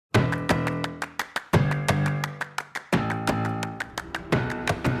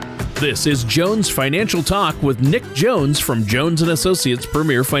This is Jones Financial Talk with Nick Jones from Jones & Associates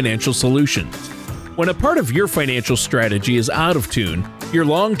Premier Financial Solutions. When a part of your financial strategy is out of tune, your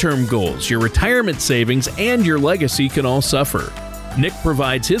long-term goals, your retirement savings, and your legacy can all suffer. Nick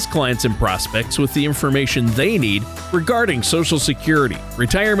provides his clients and prospects with the information they need regarding Social Security,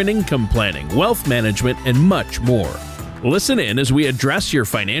 retirement income planning, wealth management, and much more. Listen in as we address your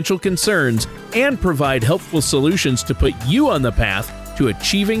financial concerns and provide helpful solutions to put you on the path to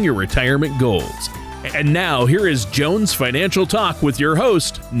achieving your retirement goals. And now, here is Jones Financial Talk with your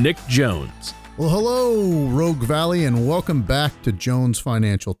host, Nick Jones. Well, hello, Rogue Valley, and welcome back to Jones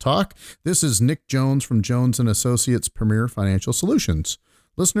Financial Talk. This is Nick Jones from Jones & Associates Premier Financial Solutions.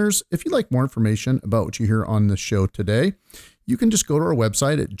 Listeners, if you'd like more information about what you hear on this show today, you can just go to our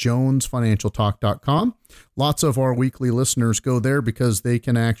website at jonesfinancialtalk.com. Lots of our weekly listeners go there because they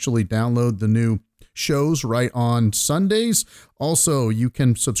can actually download the new shows right on Sundays. Also, you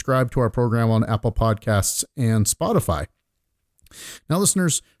can subscribe to our program on Apple Podcasts and Spotify. Now,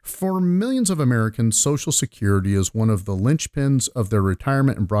 listeners, for millions of Americans, Social Security is one of the linchpins of their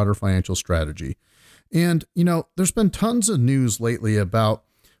retirement and broader financial strategy. And, there's been tons of news lately about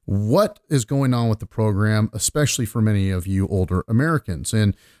what is going on with the program, especially for many of you older Americans.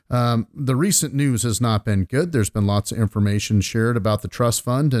 And the recent news has not been good. There's been lots of information shared about the trust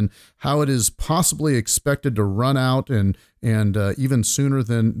fund and how it is possibly expected to run out and even sooner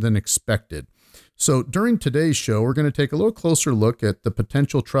than expected. So during today's show, we're going to take a little closer look at the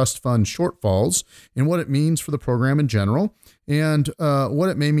potential trust fund shortfalls and what it means for the program in general and what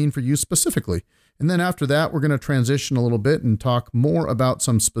it may mean for you specifically. And then after that, we're going to transition a little bit and talk more about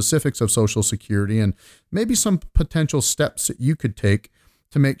some specifics of Social Security and maybe some potential steps that you could take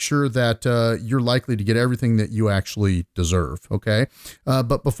to make sure that you're likely to get everything that you actually deserve. Okay.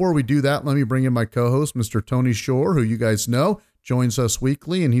 But before we do that, let me bring in my co-host, Mr. Tony Shore, who you guys know joins us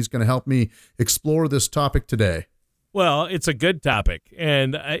weekly, and he's going to help me explore this topic today. Well, it's a good topic,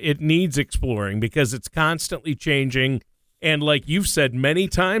 and it needs exploring because it's constantly changing. And like you've said many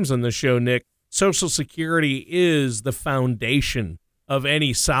times on the show, Nick, Social Security is the foundation of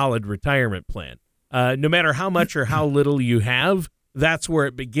any solid retirement plan. No matter how much or how little you have, that's where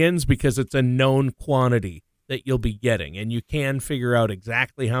it begins because it's a known quantity that you'll be getting. And you can figure out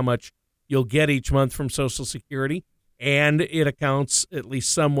exactly how much you'll get each month from Social Security, and it accounts at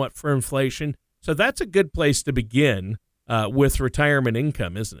least somewhat for inflation. So that's a good place to begin with retirement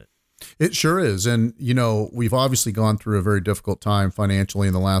income, isn't it? It sure is. And, we've obviously gone through a very difficult time financially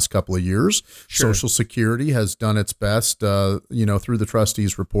in the last couple of years. Sure. Social Security has done its best, through the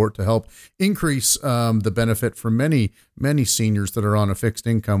trustees report to help increase the benefit for many, many seniors that are on a fixed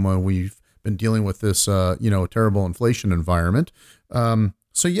income when we've been dealing with this, terrible inflation environment. You and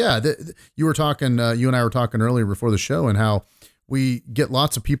I were talking earlier before the show and how we get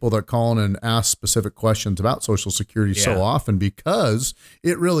lots of people that call in and ask specific questions about Social Security so often because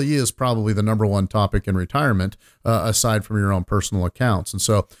it really is probably the number one topic in retirement, aside from your own personal accounts. And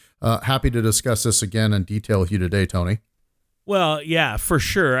so happy to discuss this again in detail with you today, Tony. Well, yeah, for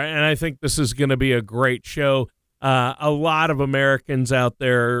sure. And I think this is going to be a great show. A lot of Americans out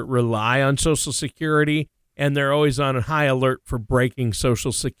there rely on Social Security, and they're always on high alert for breaking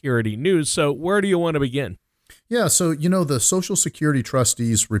Social Security news. So where do you want to begin? Yeah, so, the Social Security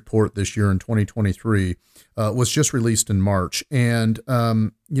Trustees report this year in 2023 was just released in March. And,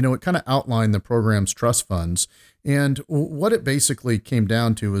 it kind of outlined the program's trust funds. And what it basically came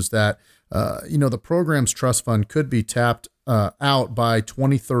down to is that, the program's trust fund could be tapped out by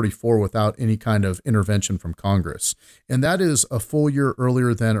 2034 without any kind of intervention from Congress. And that is a full year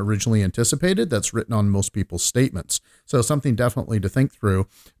earlier than originally anticipated. That's written on most people's statements. So something definitely to think through.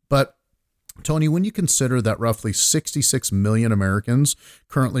 But Tony, when you consider that roughly 66 million Americans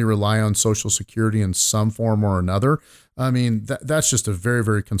currently rely on Social Security in some form or another, I mean, that's just a very,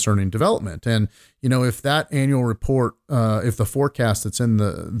 very concerning development. And, if that annual report, if the forecast that's in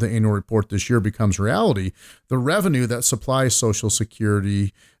the annual report this year becomes reality, the revenue that supplies Social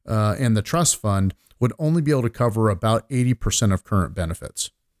Security and the trust fund would only be able to cover about 80% of current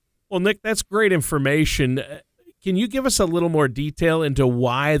benefits. Well, Nick, that's great information. Can you give us a little more detail into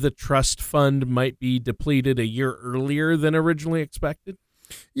why the trust fund might be depleted a year earlier than originally expected?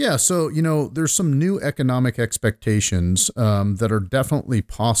 Yeah, so, there's some new economic expectations that are definitely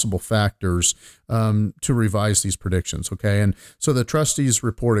possible factors to revise these predictions, okay? And so the trustees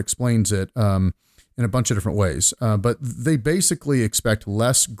report explains it in a bunch of different ways, but they basically expect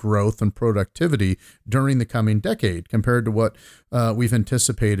less growth and productivity during the coming decade compared to what we've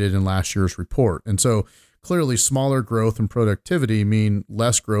anticipated in last year's report. And so clearly, smaller growth and productivity mean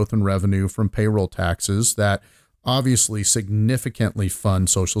less growth in revenue from payroll taxes that obviously significantly fund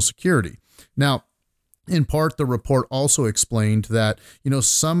Social Security. Now, in part, the report also explained that,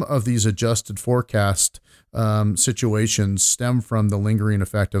 some of these adjusted forecast situations stem from the lingering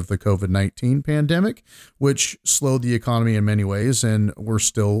effect of the COVID-19 pandemic, which slowed the economy in many ways, and we're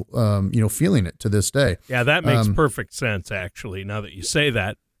still, feeling it to this day. Yeah, that makes perfect sense, actually, now that you say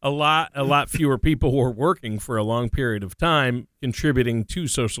that. A lot fewer people were working for a long period of time, contributing to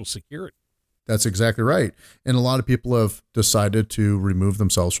Social Security. That's exactly right. And a lot of people have decided to remove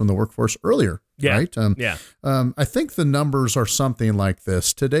themselves from the workforce earlier, right? I think the numbers are something like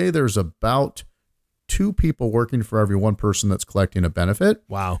this. Today, there's about 2 people working for every 1 person that's collecting a benefit.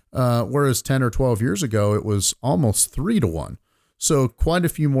 Wow. Whereas 10 or 12 years ago, it was almost 3 to 1. So quite a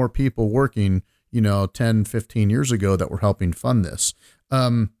few more people working, 10, 15 years ago that were helping fund this.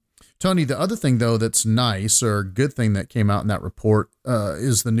 Tony, the other thing, though, that's nice or a good thing that came out in that report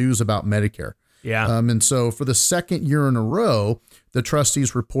is the news about Medicare. Yeah. And so for the second year in a row, the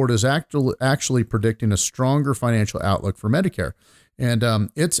trustees report is actually predicting a stronger financial outlook for Medicare.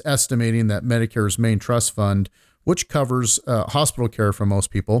 And it's estimating that Medicare's main trust fund, which covers hospital care for most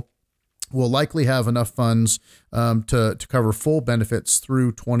people, will likely have enough funds to cover full benefits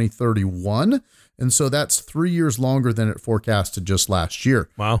through 2031. And so that's 3 years longer than it forecasted just last year.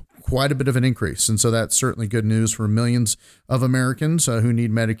 Wow. Quite a bit of an increase. And so that's certainly good news for millions of Americans who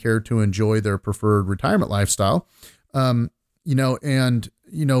need Medicare to enjoy their preferred retirement lifestyle. But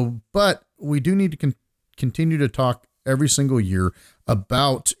we do need to continue to talk every single year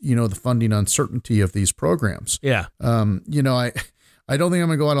about, the funding uncertainty of these programs. Yeah. I don't think I'm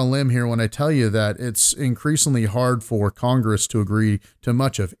going to go out on a limb here when I tell you that it's increasingly hard for Congress to agree to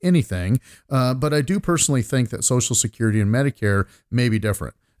much of anything. But I do personally think that Social Security and Medicare may be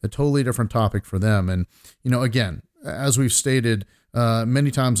different, a totally different topic for them. And, again, as we've stated many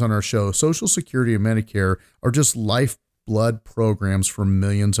times on our show, Social Security and Medicare are just lifeblood programs for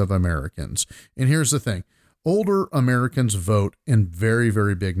millions of Americans. And here's the thing. Older Americans vote in very,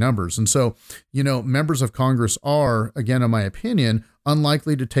 very big numbers. And so, members of Congress are, again, in my opinion,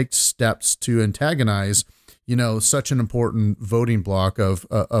 unlikely to take steps to antagonize, such an important voting bloc of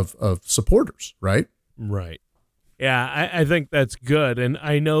supporters, right? Right. Yeah, I think that's good. And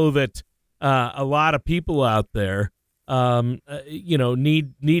I know that a lot of people out there,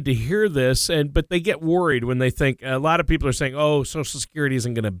 need to hear this, but they get worried when they think a lot of people are saying, oh, Social Security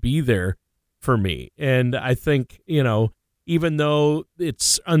isn't going to be there for me. And I think, even though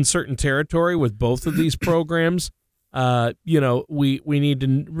it's uncertain territory with both of these programs, we need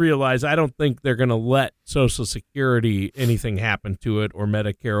to realize I don't think they're going to let Social Security anything happen to it or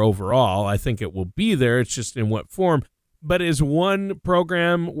Medicare overall. I think it will be there. It's just in what form. But is one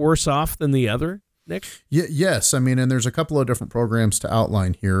program worse off than the other, Nick? Yes. I mean, and there's a couple of different programs to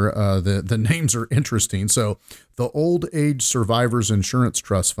outline here. The names are interesting. So the Old Age Survivors Insurance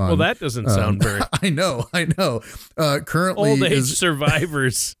Trust Fund. Well, that doesn't sound very... I know. Currently Old Age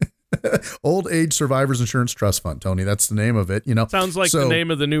Survivors. Old Age Survivors Insurance Trust Fund, Tony. That's the name of it. Sounds like the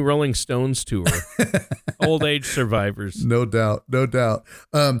name of the new Rolling Stones tour. Old Age Survivors. No doubt.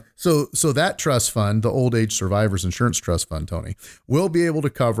 So that trust fund, the Old Age Survivors Insurance Trust Fund, Tony, will be able to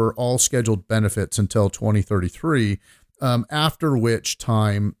cover all scheduled benefits until 2033, after which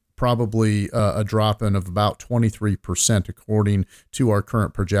time probably a drop-in of about 23% according to our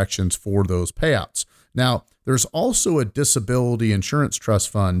current projections for those payouts. Now, there's also a disability insurance trust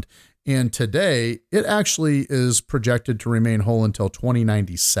fund, and today it actually is projected to remain whole until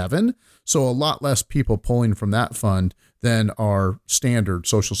 2097. So a lot less people pulling from that fund than our standard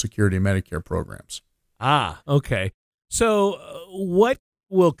Social Security and Medicare programs. Ah, okay. So what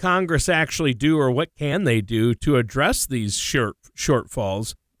will Congress actually do, or what can they do to address these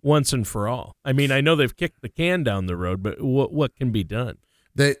shortfalls once and for all? I mean, I know they've kicked the can down the road, but what can be done?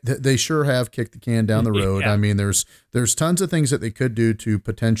 They sure have kicked the can down the road. Yeah. I mean, there's tons of things that they could do to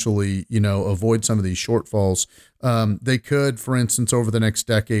potentially, avoid some of these shortfalls. They could, for instance, over the next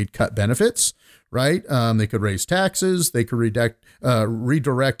decade, cut benefits, right? They could raise taxes. They could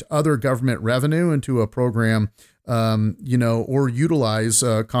redirect other government revenue into a program, or utilize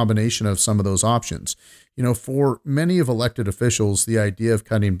a combination of some of those options. For many of elected officials, the idea of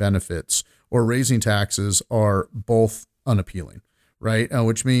cutting benefits or raising taxes are both unappealing. Right.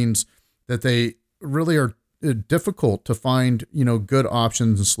 Which means that they really are difficult to find, good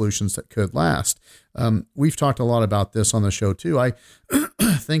options and solutions that could last. We've talked a lot about this on the show, too. I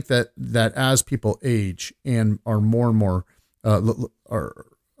think that as people age and are more and more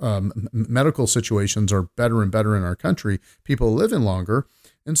medical situations are better and better in our country, people live in longer.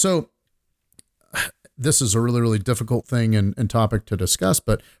 And so this is a really, really difficult thing and topic to discuss,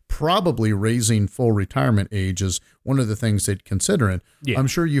 but probably raising full retirement age is one of the things they'd consider. And I'm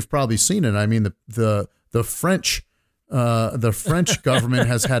sure you've probably seen it. I mean, the French government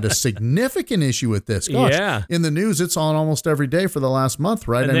has had a significant issue with this. Gosh, in the news, it's on almost every day for the last month,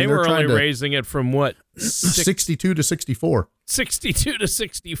 right? And they were only raising it from what? 62 to 64. 62 to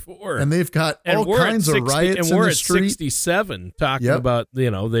 64. And they've got all kinds of riots in the street. And we're at 67 talking about,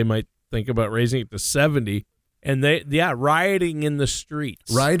 they might think about raising it to 70. And rioting in the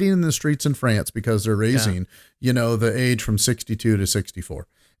streets. Rioting in the streets in France because they're raising, the age from 62 to 64.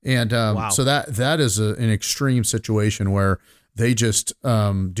 And so that is an extreme situation where they just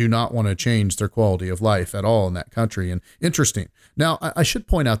do not want to change their quality of life at all in that country. And interesting. Now, I should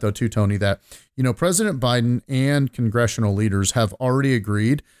point out, though, too, Tony, that, President Biden and congressional leaders have already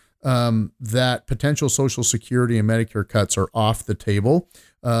agreed that potential Social Security and Medicare cuts are off the table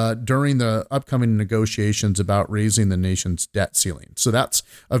during the upcoming negotiations about raising the nation's debt ceiling. So that's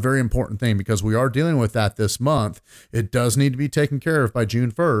a very important thing because we are dealing with that this month. It does need to be taken care of by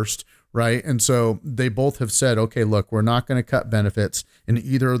June 1st, right? And so they both have said, okay, look, we're not going to cut benefits in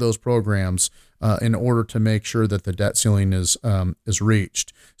either of those programs in order to make sure that the debt ceiling is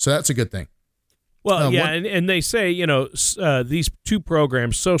reached. So that's a good thing. Well, and they say, these two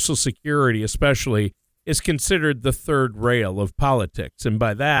programs, Social Security especially, is considered the third rail of politics. And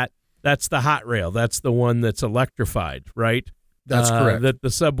by that, that's the hot rail. That's the one that's electrified, right? That's correct. That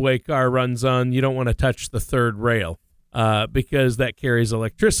the subway car runs on. You don't want to touch the third rail because that carries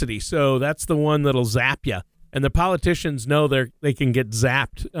electricity. So that's the one that'll zap you. And the politicians know they can get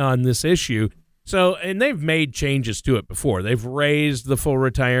zapped on this issue. So, and they've made changes to it before. They've raised the full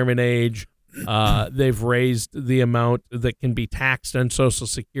retirement age. They've raised the amount that can be taxed on Social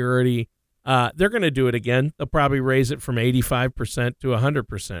Security. They're going to do it again. They'll probably raise it from 85% to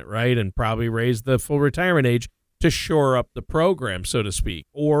 100%, right? And probably raise the full retirement age to shore up the program, so to speak.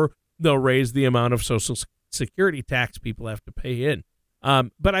 Or they'll raise the amount of Social Security tax people have to pay in.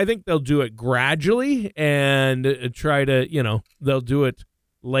 But I think they'll do it gradually and try to, they'll do it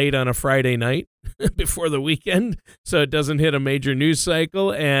late on a Friday night before the weekend so it doesn't hit a major news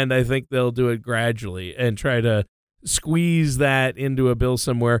cycle. And I think they'll do it gradually and try to squeeze that into a bill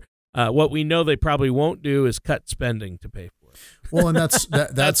somewhere. What we know they probably won't do is cut spending to pay for it. Well, and that's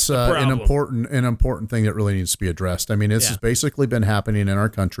an important thing that really needs to be addressed. I mean, this has basically been happening in our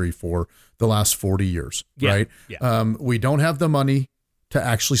country for the last 40 years, right? Yeah. We don't have the money to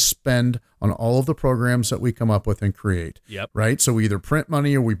actually spend on all of the programs that we come up with and create, right? So we either print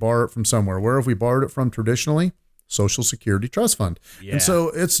money or we borrow it from somewhere. Where have we borrowed it from traditionally? Social Security Trust Fund. Yeah. And so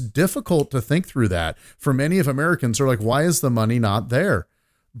it's difficult to think through that. For many of Americans, they're like, why is the money not there?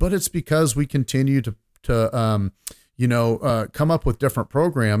 But it's because we continue to come up with different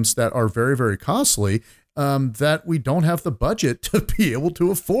programs that are very, very costly that we don't have the budget to be able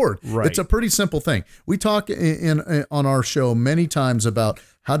to afford. Right. It's a pretty simple thing. We talk on our show many times about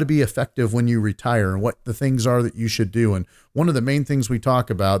how to be effective when you retire and what the things are that you should do. And one of the main things we talk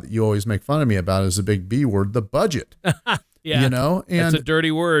about that you always make fun of me about is the big B word, the budget. Yeah, and it's a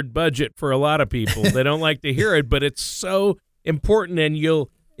dirty word, budget, for a lot of people. They don't like to hear it, but it's so important, and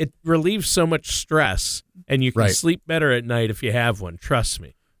it relieves so much stress, and you can sleep better at night if you have one. Trust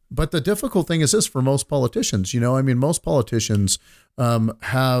me. But the difficult thing is this for most politicians. Most politicians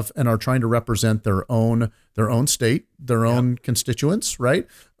have and are trying to represent their own state, their own constituents, right?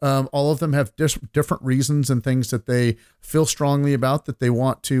 All of them have different reasons and things that they feel strongly about that they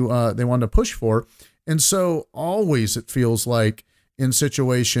want to push for. And so always it feels like in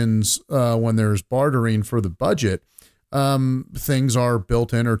situations when there's bartering for the budget, things are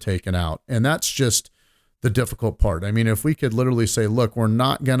built in or taken out. And that's just the difficult part. I mean, if we could literally say, look, we're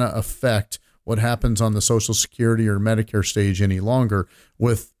not going to affect what happens on the Social Security or Medicare stage any longer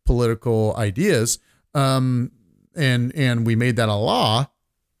with political ideas, and we made that a law,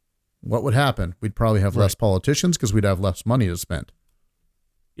 what would happen? We'd probably have less politicians because we'd have less money to spend.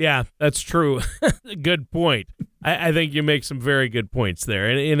 Yeah, that's true. Good point. I think you make some very good points there.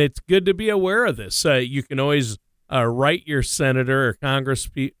 And it's good to be aware of this. You can always write your senator or Congress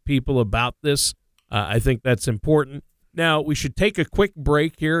people about this. I think that's important. Now, we should take a quick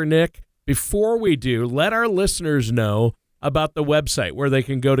break here, Nick. Before we do, let our listeners know about the website where they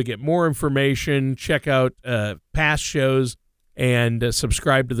can go to get more information, check out past shows, and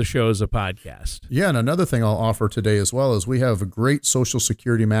subscribe to the show as a podcast. Yeah, and another thing I'll offer today as well is we have great Social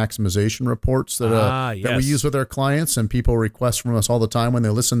Security maximization reports that we use with our clients, and people request from us all the time when they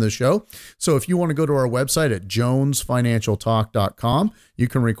listen to the show. So if you want to go to our website at jonesfinancialtalk.com, you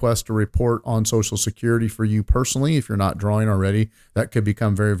can request a report on Social Security for you personally. If you're not drawing already, that could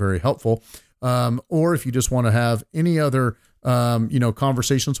become very, very helpful. Or if you just want to have any other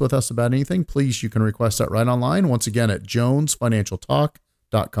conversations with us about anything, please, you can request that right online. Once again, at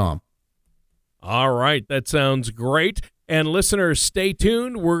jonesfinancialtalk.com. All right. That sounds great. And listeners, stay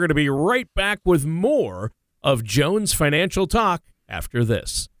tuned. We're going to be right back with more of Jones Financial Talk after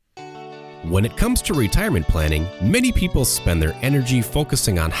this. When it comes to retirement planning, many people spend their energy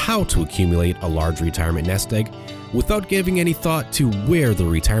focusing on how to accumulate a large retirement nest egg without giving any thought to where the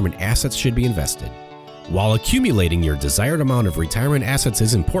retirement assets should be invested. While accumulating your desired amount of retirement assets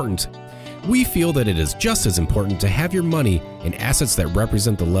is important, we feel that it is just as important to have your money in assets that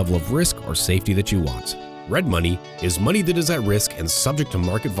represent the level of risk or safety that you want. Red money is money that is at risk and subject to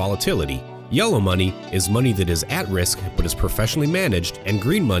market volatility. Yellow money is money that is at risk but is professionally managed, and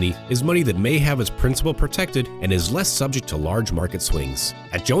green money is money that may have its principal protected and is less subject to large market swings.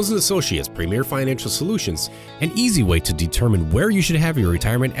 At Jones & Associates Premier Financial Solutions, an easy way to determine where you should have your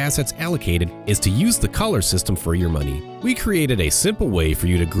retirement assets allocated is to use the color system for your money. We created a simple way for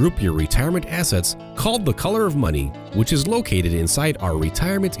you to group your retirement assets called the Color of Money, which is located inside our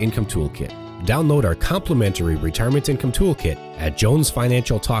Retirement Income Toolkit. Download our complimentary Retirement Income Toolkit at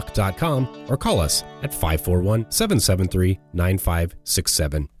jonesfinancialtalk.com or call us at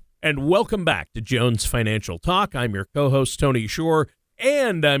 541-773-9567. And welcome back to Jones Financial Talk. I'm your co-host, Tony Shore,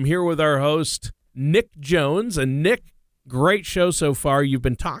 and I'm here with our host, Nick Jones. And Nick, great show so far. You've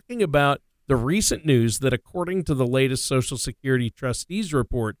been talking about the recent news that according to the latest Social Security trustees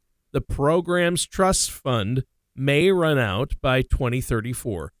report, the program's trust fund may run out by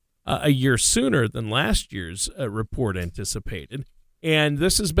 2034. A year sooner than last year's report anticipated. And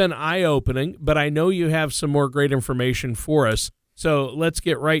this has been eye-opening, but I know you have some more great information for us. So let's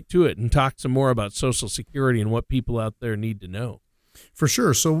get right to it and talk some more about Social Security and what people out there need to know. For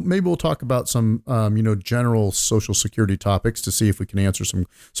sure. So maybe we'll talk about some, general Social Security topics to see if we can answer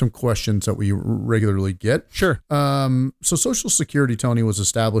some questions that we regularly get. Sure. So Social Security, Tony, was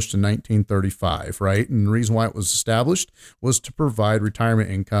established in 1935, right? And the reason why it was established was to provide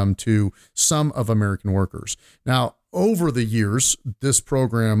retirement income to some of American workers. Now, over the years, this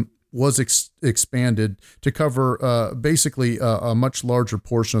program was expanded to cover basically a much larger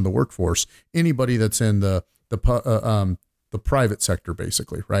portion of the workforce. Anybody that's in the private sector,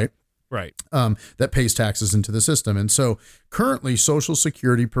 basically, right? Right. That pays taxes into the system. And so currently Social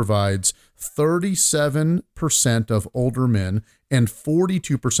Security provides 37% of older men and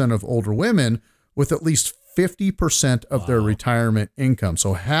 42% of older women with at least 50% of their retirement income.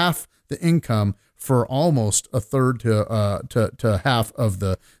 So half the income for almost a third to half of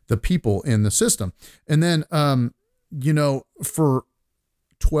the people in the system. And then, for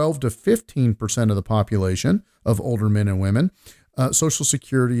 12 to 15% of the population of older men and women, Social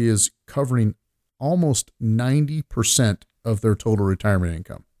Security is covering almost 90% of their total retirement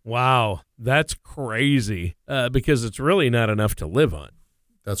income. Wow, that's crazy because it's really not enough to live on.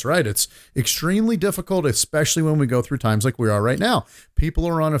 That's right. It's extremely difficult, especially when we go through times like we are right now. People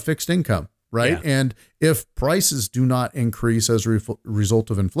are on a fixed income, right? Yeah. And if prices do not increase as a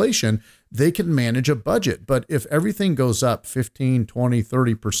result of inflation, they can manage a budget. But if everything goes up 15, 20,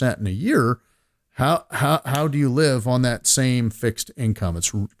 30% in a year, how do you live on that same fixed income?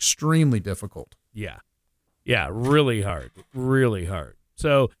 It's extremely difficult. Yeah, really hard.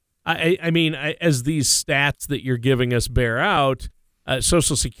 So, I mean, as these stats that you're giving us bear out,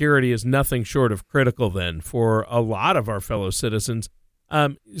 Social Security is nothing short of critical then for a lot of our fellow citizens.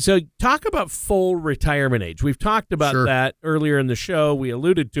 So talk about full retirement age. We've talked about that earlier in the show. We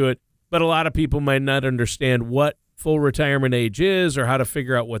alluded to it, but a lot of people might not understand what full retirement age is or how to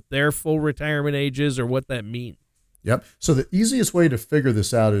figure out what their full retirement age is or what that means. Yep. So the easiest way to figure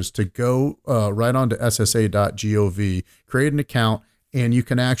this out is to go right onto ssa.gov, create an account, and you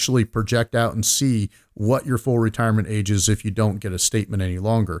can actually project out and see what your full retirement age is if you don't get a statement any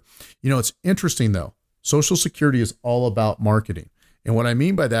longer. It's interesting, though. Social Security is all about marketing. And what I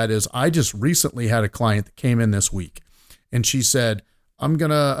mean by that is I just recently had a client that came in this week, and she said, I'm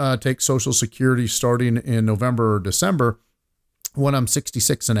going to take Social Security starting in November or December when I'm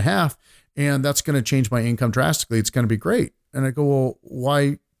 66 and a half, and that's going to change my income drastically. It's going to be great. And I go, well,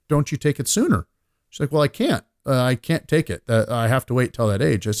 why don't you take it sooner? She's like, well, I can't. I can't take it. I have to wait till that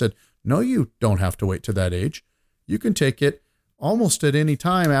age. I said, no, you don't have to wait to that age. You can take it almost at any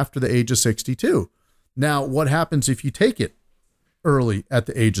time after the age of 62. Now, what happens if you take it early at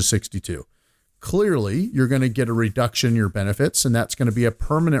the age of 62? Clearly, you're going to get a reduction in your benefits, and that's going to be a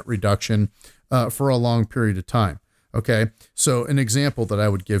permanent reduction for a long period of time. Okay, so an example that I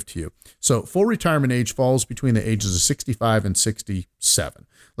would give to you. So full retirement age falls between the ages of 65 and 67.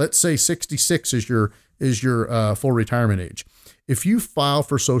 Let's say 66 is your full retirement age. if you file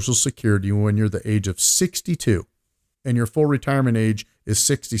for Social Security when you're the age of 62 and your full retirement age is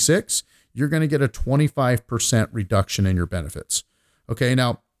 66, you're going to get a 25% reduction in your benefits. Okay.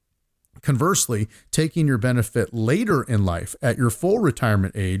 Now, conversely, taking your benefit later in life at your full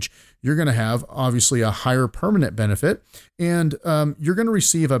retirement age, you're going to have obviously a higher permanent benefit, and you're going to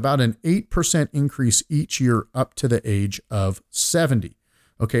receive about an 8% increase each year up to the age of 70.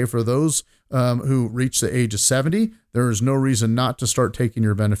 Okay, for those who reach the age of 70, there is no reason not to start taking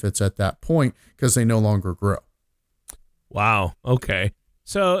your benefits at that point because they no longer grow. Wow. Okay.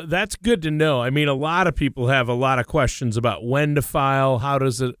 So that's good to know. I mean, a lot of people have a lot of questions about when to file, how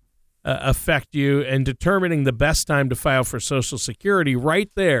does it affect you, and determining the best time to file for Social Security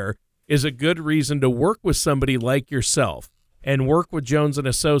right there is a good reason to work with somebody like yourself and work with Jones &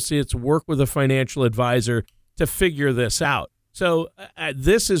 Associates, work with a financial advisor to figure this out. So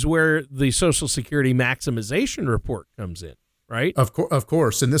this is where the Social Security maximization report comes in, right? Of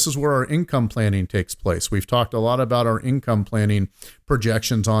course. And this is where our income planning takes place. We've talked a lot about our income planning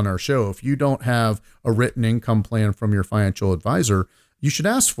projections on our show. If you don't have a written income plan from your financial advisor, you should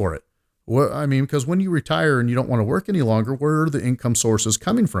ask for it. Well, I mean, because when you retire and you don't want to work any longer, where are the income sources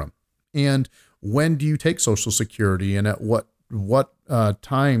coming from? And when do you take Social Security, and at what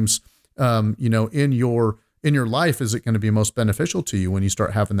times, in your life is it going to be most beneficial to you when you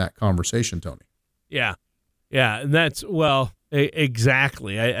start having that conversation, Tony? Yeah. And that's,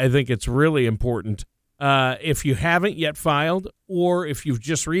 exactly. I think it's really important. If you haven't yet filed, or if you've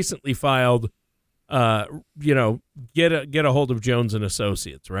just recently filed, get a hold of Jones &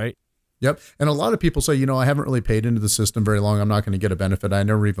 Associates, right? Yep. And a lot of people say, I haven't really paid into the system very long. I'm not going to get a benefit. I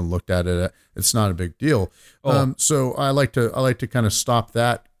never even looked at it. It's not a big deal. So I like to kind of stop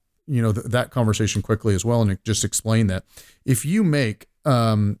that, that conversation quickly as well, and just explain that if you make,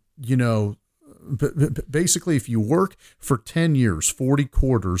 basically if you work for 10 years, 40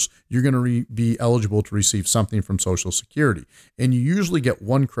 quarters, you're going to be eligible to receive something from Social Security. And you usually get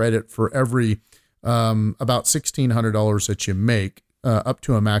one credit for every about $1,600 that you make, up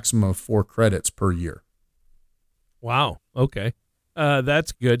to a maximum of 4 credits per year. Wow. Okay.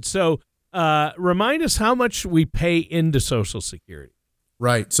 That's good. So remind us how much we pay into Social Security.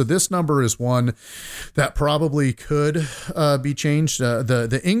 Right. So this number is one that probably could be changed.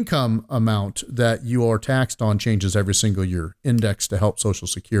 The income amount that you are taxed on changes every single year, indexed to help Social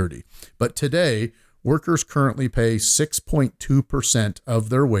Security. But today, workers currently pay 6.2% of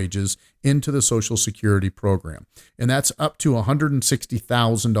their wages into the Social Security program. And that's up to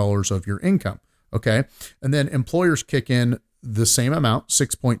 $160,000 of your income. Okay. And then employers kick in the same amount,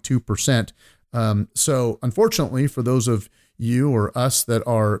 6.2%. So unfortunately, for those of you or us that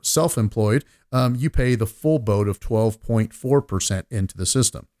are self-employed, you pay the full boat of 12.4% into the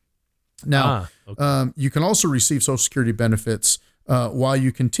system. Now, you can also receive Social Security benefits while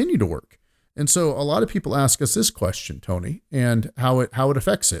you continue to work. And so a lot of people ask us this question, Tony, and how it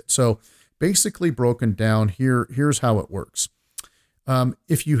affects it. So basically broken down here's how it works.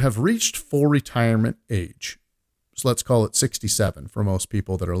 If you have reached full retirement age, so let's call it 67 for most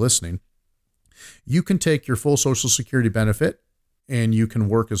people that are listening, you can take your full Social Security benefit and you can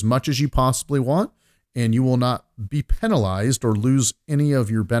work as much as you possibly want, and you will not be penalized or lose any of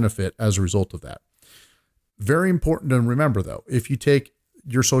your benefit as a result of that. Very important to remember, though, if you take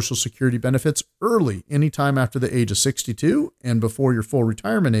your Social Security benefits early, anytime after the age of 62 and before your full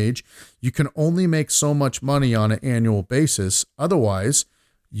retirement age, you can only make so much money on an annual basis. Otherwise,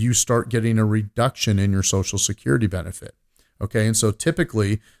 you start getting a reduction in your Social Security benefit. Okay. And so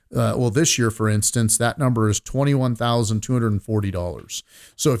typically, this year, for instance, that number is $21,240.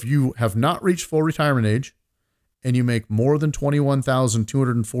 So if you have not reached full retirement age and you make more than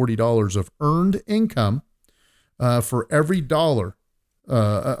 $21,240 of earned income, for every $2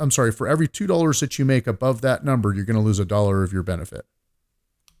 that you make above that number, you're going to lose $1 of your benefit.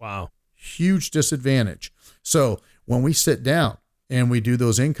 Wow. Huge disadvantage. So when we sit down and we do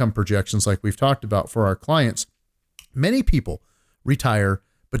those income projections like we've talked about for our clients, many people retire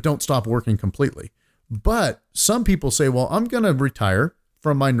but don't stop working completely. But some people say, well, I'm going to retire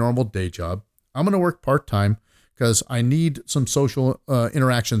from my normal day job. I'm going to work part-time because I need some social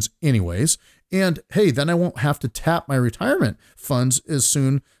interactions anyways. And hey, then I won't have to tap my retirement funds as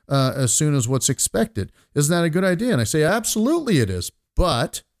soon as what's expected. Isn't that a good idea? And I say, absolutely it is.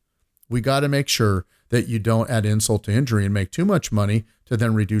 But we got to make sure that you don't add insult to injury and make too much money to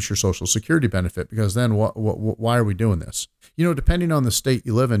then reduce your Social Security benefit, because then why are we doing this? Depending on the state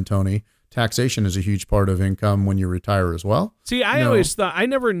you live in, Tony, taxation is a huge part of income when you retire as well. See, I always thought, I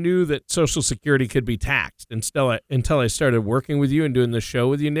never knew that Social Security could be taxed until I started working with you and doing the show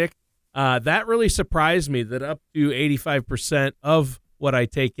with you, Nick. That really surprised me that up to 85% of what I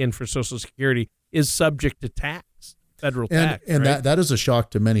take in for Social Security is subject to tax, federal tax. And right? that is a shock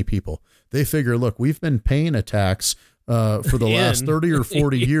to many people. They figure, look, we've been paying a tax for the last 30 or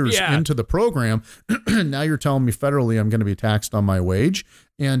 40 years into the program. Now you're telling me federally I'm going to be taxed on my wage.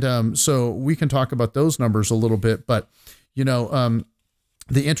 And so we can talk about those numbers a little bit. But,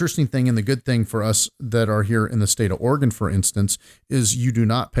 the interesting thing and the good thing for us that are here in the state of Oregon, for instance, is you do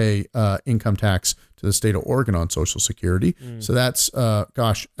not pay income tax to the state of Oregon on Social Security. So that's, at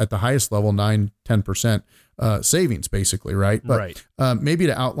the highest level, 9-10% savings, basically, right? But maybe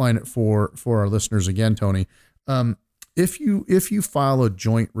to outline it for our listeners again, Tony, if you file a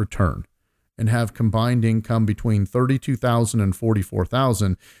joint return and have combined income between $32,000 and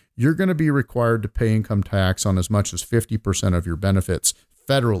 $44,000, you're going to be required to pay income tax on as much as 50% of your benefits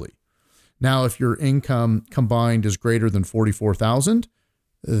federally. Now, if your income combined is greater than $44,000,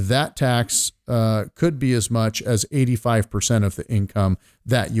 that tax could be as much as 85% of the income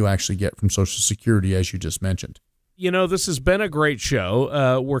that you actually get from Social Security, as you just mentioned. This has been a great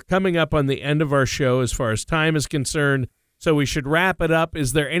show. We're coming up on the end of our show as far as time is concerned, so we should wrap it up.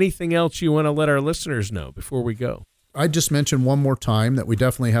 Is there anything else you want to let our listeners know before we go? I just mentioned one more time that we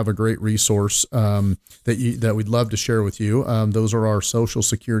definitely have a great resource that we'd love to share with you. Those are our Social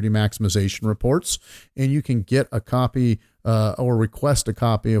Security maximization reports, and you can get a copy or request a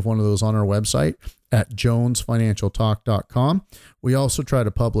copy of one of those on our website at jonesfinancialtalk.com. We also try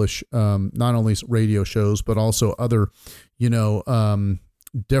to publish not only radio shows, but also other,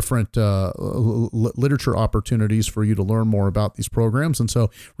 different literature opportunities for you to learn more about these programs. And so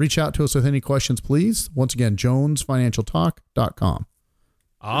reach out to us with any questions, please. Once again, jonesfinancialtalk.com.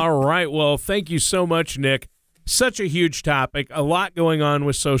 All right. Well, thank you so much, Nick. Such a huge topic, a lot going on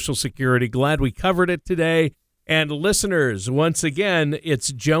with Social Security. Glad we covered it today. And listeners, once again,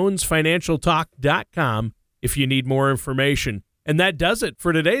 it's jonesfinancialtalk.com if you need more information. And that does it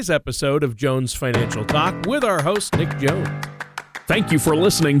for today's episode of Jones Financial Talk with our host, Nick Jones. Thank you for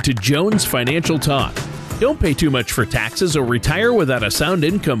listening to Jones Financial Talk. Don't pay too much for taxes or retire without a sound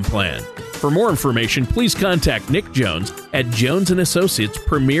income plan. For more information, please contact Nick Jones at Jones & Associates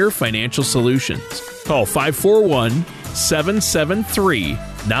Premier Financial Solutions. Call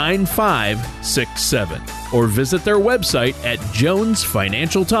 541-773-9567 or visit their website at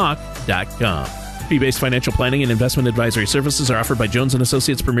jonesfinancialtalk.com. Fee-based financial planning and investment advisory services are offered by Jones &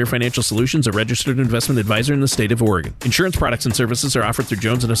 Associates Premier Financial Solutions, a registered investment advisor in the state of Oregon. Insurance products and services are offered through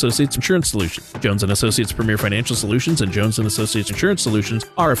Jones & Associates Insurance Solutions. Jones & Associates Premier Financial Solutions and Jones & Associates Insurance Solutions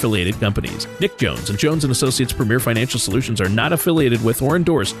are affiliated companies. Nick Jones and Jones & Associates Premier Financial Solutions are not affiliated with or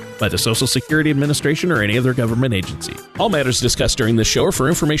endorsed by the Social Security Administration or any other government agency. All matters discussed during this show are for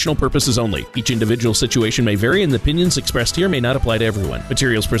informational purposes only. Each individual situation may vary, and the opinions expressed here may not apply to everyone.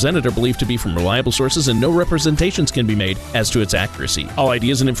 Materials presented are believed to be from reliable sources, and no representations can be made as to its accuracy. All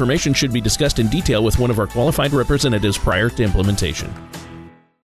ideas and information should be discussed in detail with one of our qualified representatives prior to implementation.